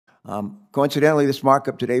Coincidentally, this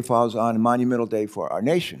markup today falls on a monumental day for our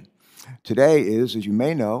nation. Today is, as you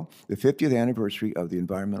may know, the 50th anniversary of the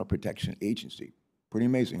Environmental Protection Agency. Pretty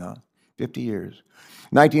amazing, huh? 50 years.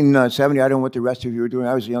 1970, I don't know what the rest of you were doing.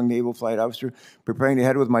 I was a young naval flight officer preparing to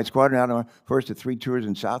head with my squadron out on our first of 3 tours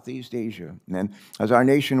in Southeast Asia. And as our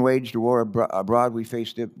nation waged a war abroad, we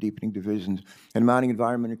faced deepening divisions and mounting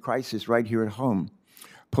environmental crisis right here at home.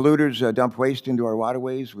 Polluters dumped waste into our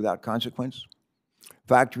waterways without consequence.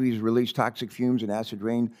 Factories released toxic fumes and acid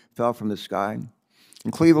rain fell from the sky.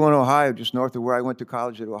 In Cleveland, Ohio, just north of where I went to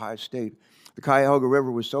college at Ohio State, the Cuyahoga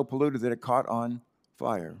River was so polluted that it caught on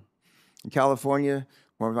fire. In California,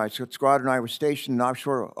 where my squadron and I were stationed,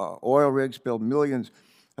 offshore oil rigs spilled millions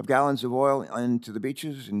of gallons of oil into the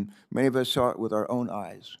beaches, and many of us saw it with our own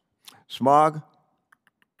eyes. Smog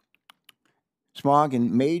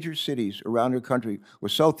in major cities around the country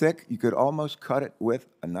was so thick you could almost cut it with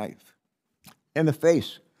a knife. In the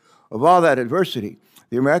face of all that adversity,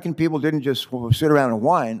 the American people didn't just sit around and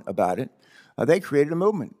whine about it. They created a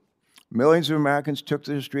movement. Millions of Americans took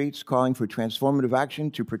to the streets calling for transformative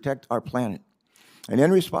action to protect our planet. And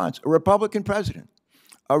in response, a Republican president,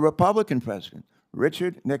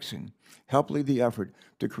 Richard Nixon, helped lead the effort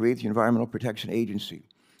to create the Environmental Protection Agency,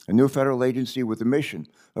 a new federal agency with the mission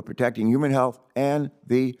of protecting human health and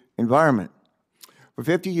the environment. For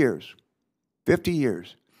 50 years, the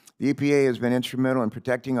EPA has been instrumental in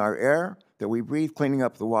protecting our air that we breathe, cleaning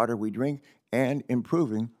up the water we drink, and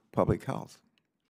improving public health.